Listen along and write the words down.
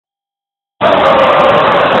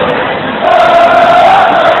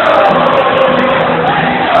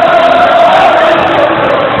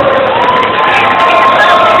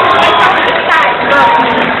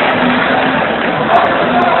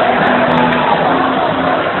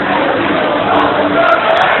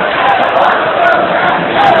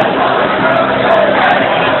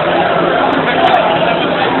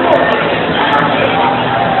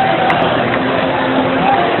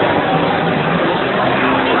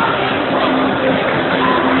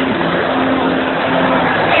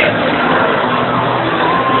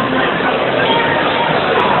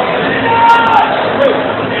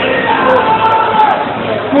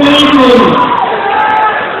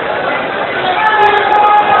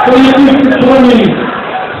Thank you for coming.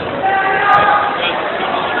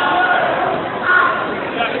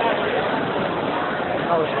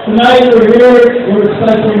 Tonight we're here for a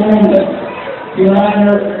special moment to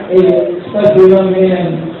honor a special young man.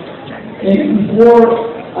 And before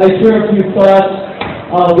I share a few thoughts,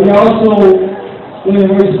 we also going to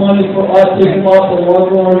raise money for Autistic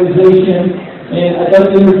Organization. And I'd like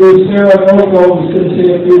to introduce Sarah Moko, who's going to say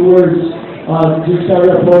a few words to start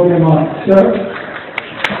our program off. Sarah?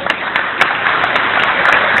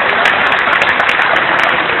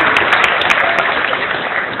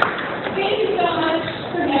 Thank you so much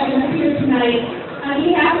for having us here tonight. On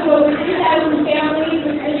behalf of over 2,000 families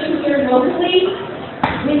and Christians here locally,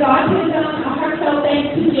 with autism, a heartfelt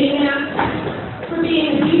thanks to JMAC for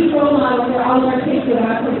being a huge role model for all of our kids with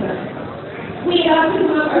autism. We at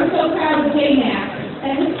Autism are so proud of JMAC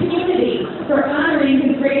and his community for honoring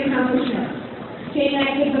his great accomplishments.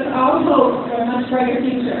 JMAC gives us all hope for a much brighter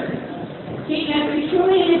future. JMAC is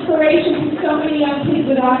truly an inspiration to so many young kids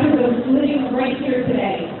with autism living right here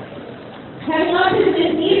today. Having autism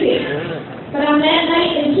is easy, but on that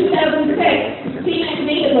night in 2006, JMAC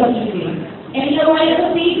made it look easy. And you know why it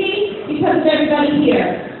was easy? Because of everybody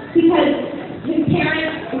here. Because his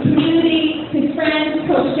parents, the community, his friends,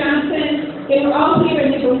 Coach Johnson, they were all here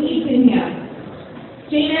and they believed in him.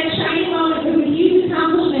 JMAC's shining moment was a huge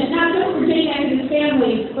accomplishment, not just for JMAC and his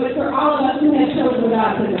family, but for all of us who have children with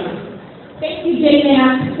autism. Thank you,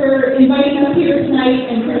 JMAC, for inviting us here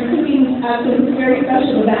tonight and for including us in this very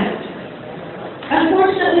special event.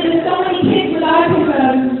 Unfortunately, there's so many kids with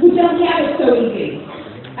autism who don't have it so easy.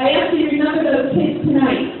 I ask you to remember those kids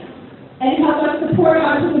tonight and help us support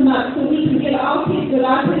Autism Up so we can give all kids with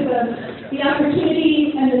autism the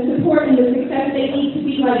opportunities and the support and the success they need to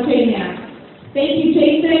be like JMAC. Thank you,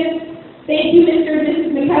 Jason. Thank you, Mr. and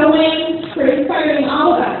Mrs. McElwain, for inspiring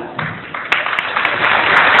all of us.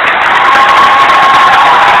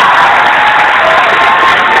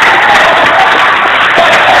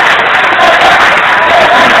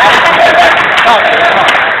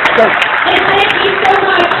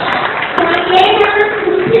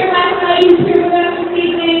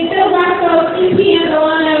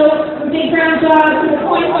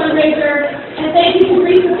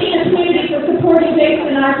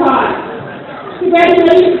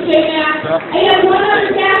 Congratulations, JMAC. I have one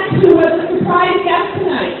other guest who was a surprise guest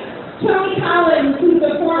tonight. Tony Collins, who's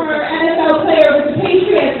a former NFL player with the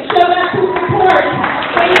Patriots, showed up to support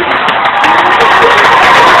JMAC.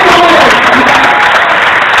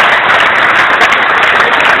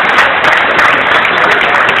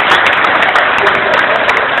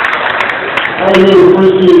 I remember the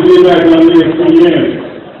first thing to JMAC when I was 3 years,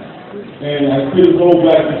 and I couldn't hold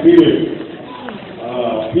back the feeling.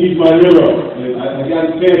 He's my hero, and I got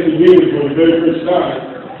a chance to meet him for the very first time.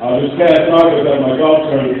 This past August at my golf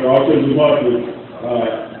tournament for Autism Up,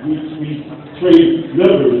 we traded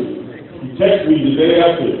numbers. He texted me the day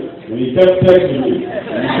after, and he kept texting me,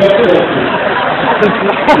 and he kept texting me.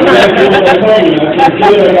 And that's what I told him. I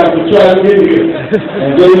said, I got to try to get here,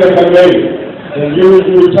 and then I made it. And you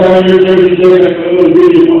were telling your journey, that's a little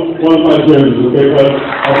video, one of my journeys, okay, brother?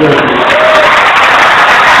 I'll bless you.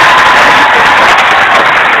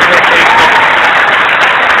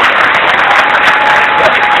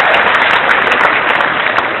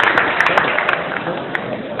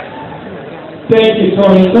 Thank you,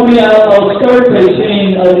 Tony. Tony, I'll start by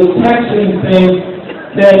saying the texting thing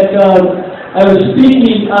that I was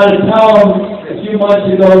speaking out of town a few months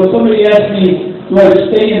ago. Somebody asked me, do I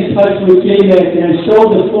stay in touch with JMAC? And I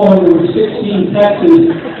showed the phone. There were 16 texts.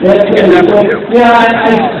 I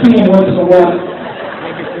see him once in a while.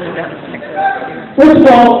 First of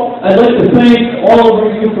all, I'd like to thank all of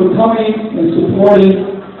you for coming and supporting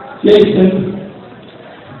Jason.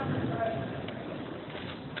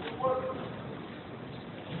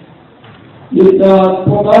 It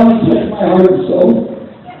profoundly touched my heart and soul.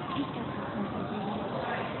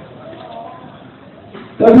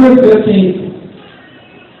 February 15th,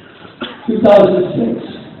 2006,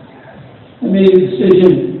 I made a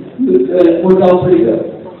decision that worked out pretty good.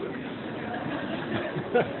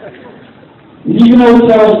 And even though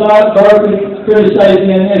Charles Barkley criticized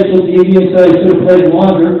me on national TV and said I should have played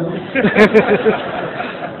longer,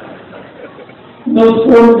 in those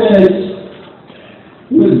 4 minutes,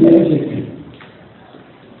 it was magic.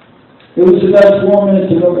 It was the best 4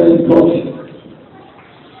 minutes I've ever had in coaching.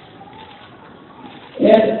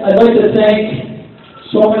 And I'd like to thank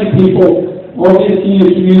so many people, all the Athena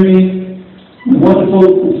community, my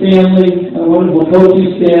wonderful family, my wonderful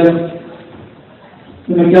coaching staff,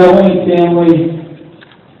 the McElwain family,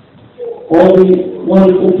 all the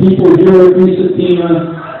wonderful people here at Greece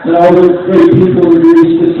Athena, and all the great people in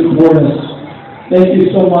Greece that support us. Thank you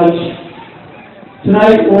so much.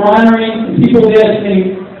 Tonight we're honoring, and people ask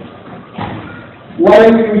me, why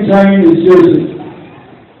are we retiring his jersey?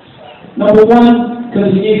 Number one,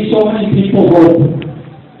 because he gave so many people hope.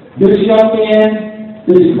 This young man,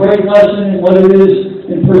 there's a great lesson in what it is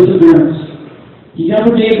in perseverance. He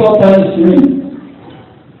never gave up on his dream.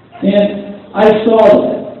 And I saw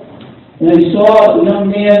that. And I saw a young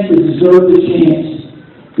man that deserved a chance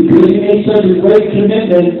because he made such a great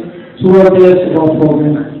commitment to our basketball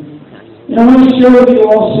program. And I want to share with you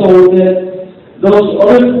also that those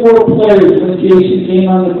other 4 players, when Jason came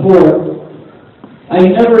on the court, I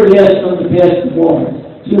never asked them to pass the ball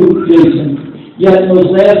to Jason. Yet in those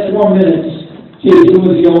last 4 minutes, Jason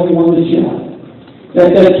was the only one that shot.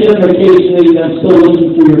 That kid occasionally, I'm still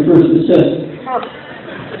looking for your first assist.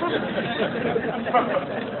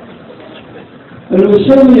 But it was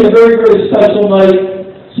certainly a very, very special night,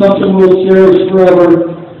 something we'll cherish forever,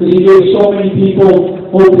 because he gave so many people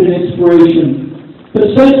hope and inspiration. But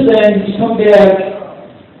since then, he's come back,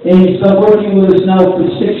 and he's been working with us now for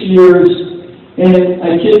 6 years, and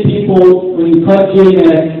I kid people, when you cut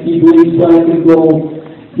J-Mac, he believes black and gold.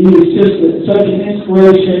 He was just such an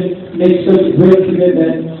inspiration, makes such a great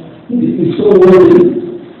commitment. He's so worthy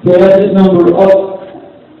to have his number up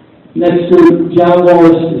next to John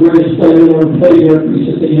Wallace, the greatest player that ever played here at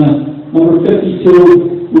Greece Athena. Number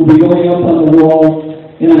 52 will be going up on the wall,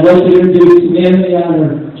 and I'd like to introduce the man of the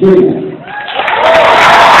honor, J-Mac.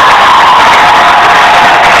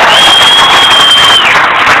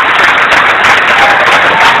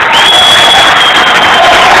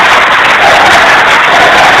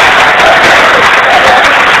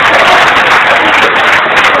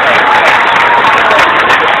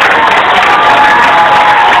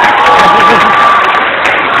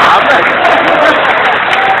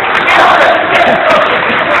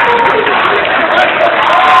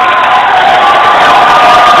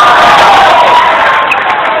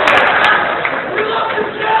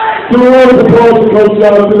 Give a round of applause to Coach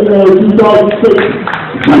Johnson in 2006.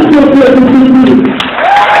 There's a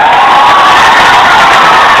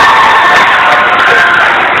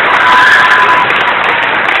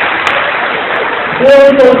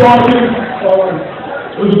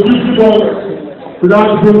few people forgot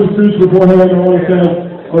to put the speech beforehand. I want to thank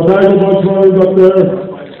our bag of bunch runners up there.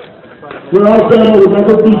 We're out there, we'll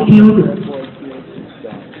never be cute.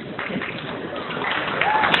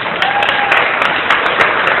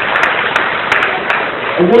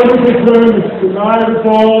 A wonderful friend, the Niagara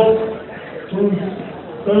Falls, who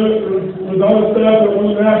was on the staff that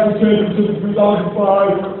won the national championship in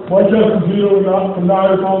 2005, Mike Esposito from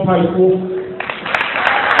Niagara Falls High School.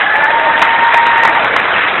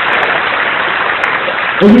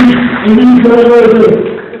 And he's right here.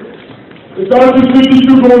 It's not just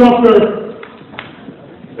 52 going up there.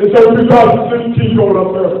 It's our 2016 going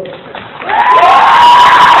up there.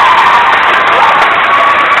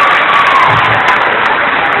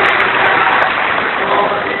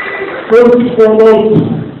 First and foremost,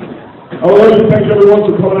 I would like to thank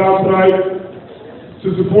everyone for coming out tonight to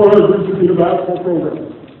support our Greece Athena basketball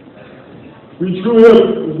program. We truly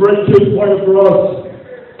have great kids playing for us.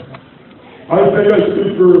 I think I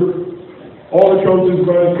speak for all the coaches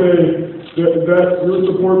when I say that your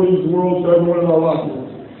support means the world to everyone in our locker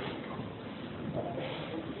room.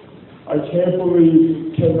 I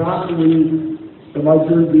cannot believe that my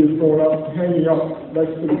jersey is going up, hanging up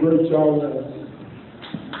next to the great John Wallace.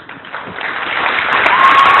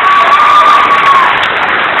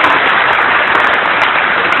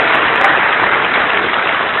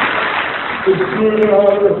 It's truly an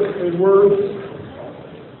honor in words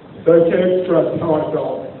that I can't express how I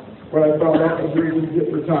felt when I found out my dream was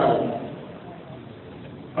getting retired.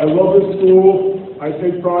 I love this school. I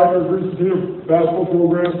take pride in our Greece Athena basketball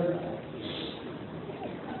program.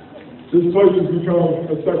 This place has become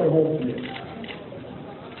a second home to me.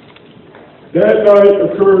 That night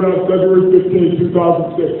occurred on February 15,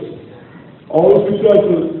 2006. All the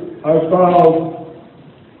successes I found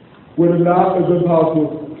would have not have been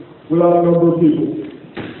possible without a number of people.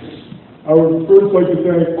 I would first like to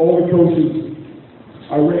thank all the coaches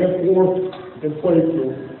I ran for and played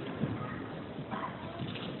for,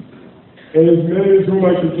 and as many as whom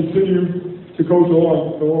I can continue to coach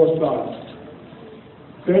alongside.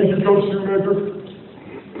 Thank you, Coach Shoemaker.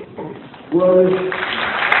 Well,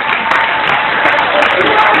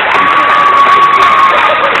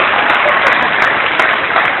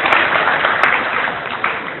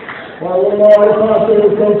 one of my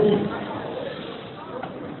favorite coaches,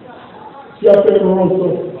 Chef Amoroso.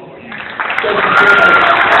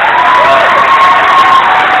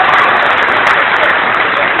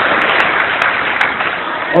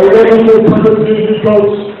 Our wonderful permanent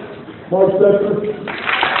coach, Mark Spencer.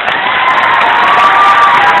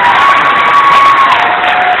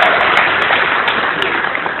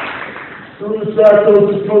 Student track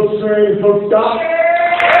coaches, Coach Strain and Coach Scott.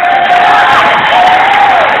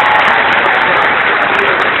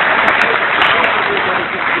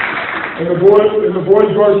 And the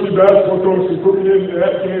boys varsity basketball coach who put me in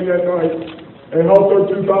that game that night and helped our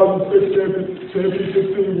 2006 championship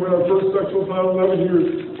team win our first sectional title in 11 years.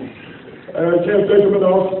 And I can't thank him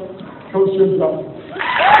enough, Coach Jim Johnson.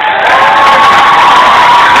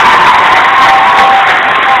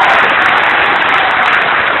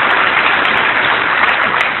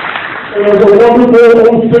 And there's a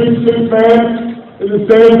wonderful 06 fans in the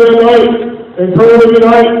stands that night and currently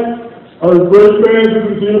tonight. Our great fans in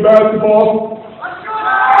the team basketball. Let's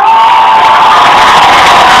go!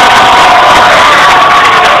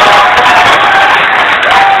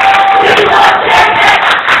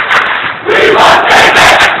 We want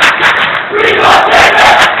David! We want David! We want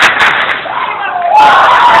David!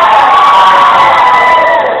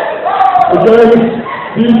 Again,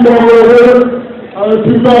 these guys are here on the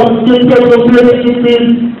 2006 National Championship team.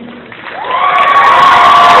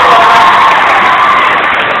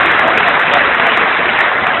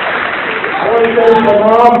 My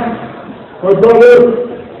mom, my brother,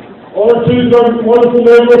 all the kids in the wonderful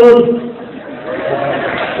neighborhood,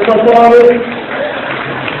 and my father.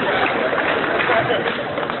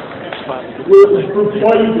 For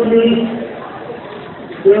fighting for me.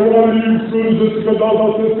 They wanted to use students just because I was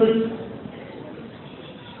autistic.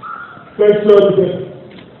 Thanks for everything.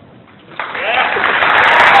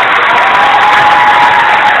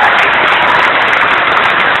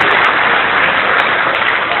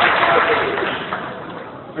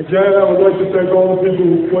 Again, I would like to thank all the people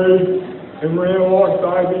who played and ran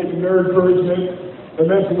alongside me and their encouragement and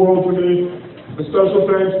meant the world to me. A special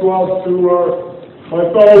thanks go out to my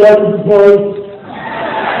fellow lovers and players.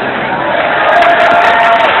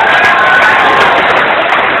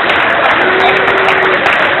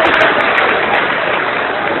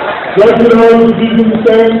 Like to know the season the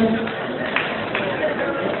same.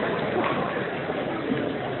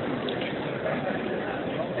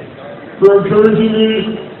 For encouraging me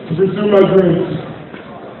to pursue my dreams.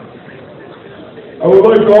 I would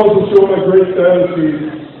like to also show my great gratitude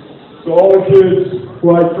to all the kids who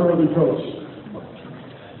I currently coach.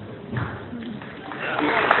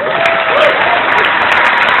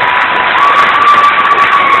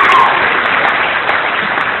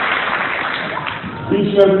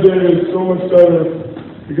 Each and every day is so much better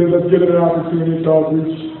because I've given an opportunity to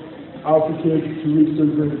outreach out to kids to reach their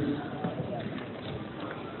dreams.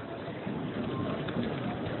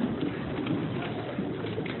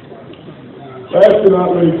 Last but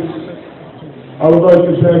not least, I would like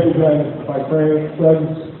to thank again my friends,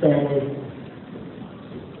 family,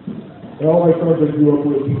 and all my friends I grew up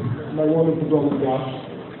with, my wonderful brother Josh.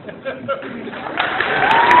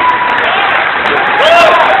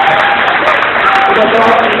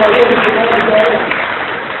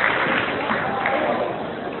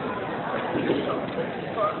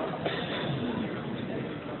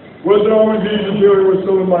 Wasn't always easy dealing with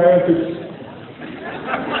some of my antics.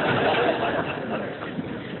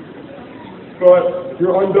 But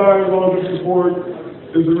your undying love and support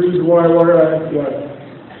is the reason why I am today.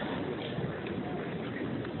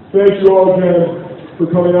 Thank you all again for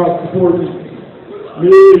coming out to support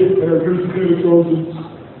me and our Greece Athena Trojans.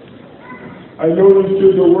 I know these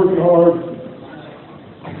kids are working hard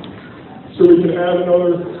so we can add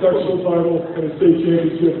another sectional title and a state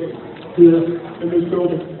championship here in this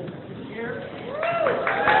building.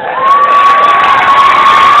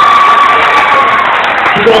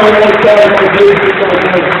 I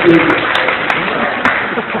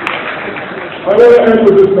want to end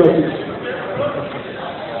with this message.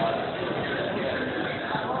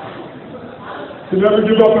 To never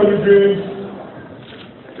give up on your dreams.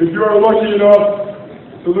 If you are lucky enough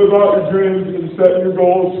to live out your dreams and set your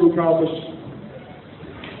goals to accomplish.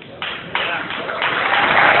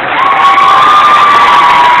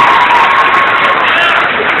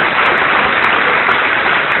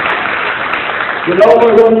 Without my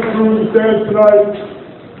running through the stands tonight,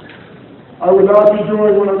 I would not be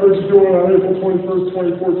doing what I'm going to be doing on April 21st,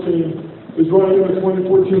 2014, is running in the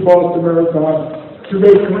 2014 Boston Marathon to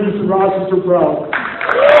make Greece and Rochester proud.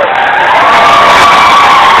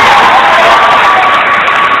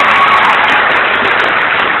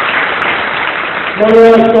 One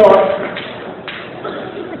last thought.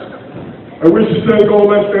 I wish to thank all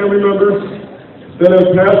my family members that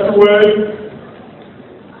have passed away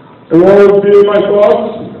and will always be in my thoughts.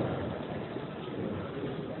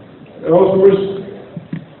 I also wish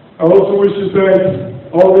I also wish to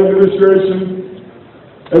thank all the administration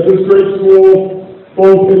at this great school,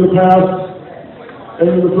 both in the past and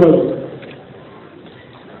in the present.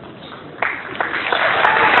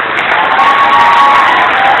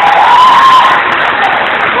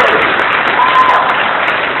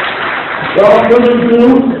 Without further ado,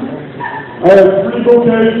 I have 3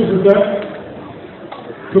 bouquets to present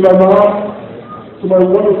to my mom, to my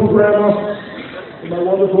wonderful grandma, and my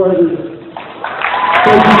wonderful editor.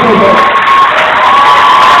 Thank you so much.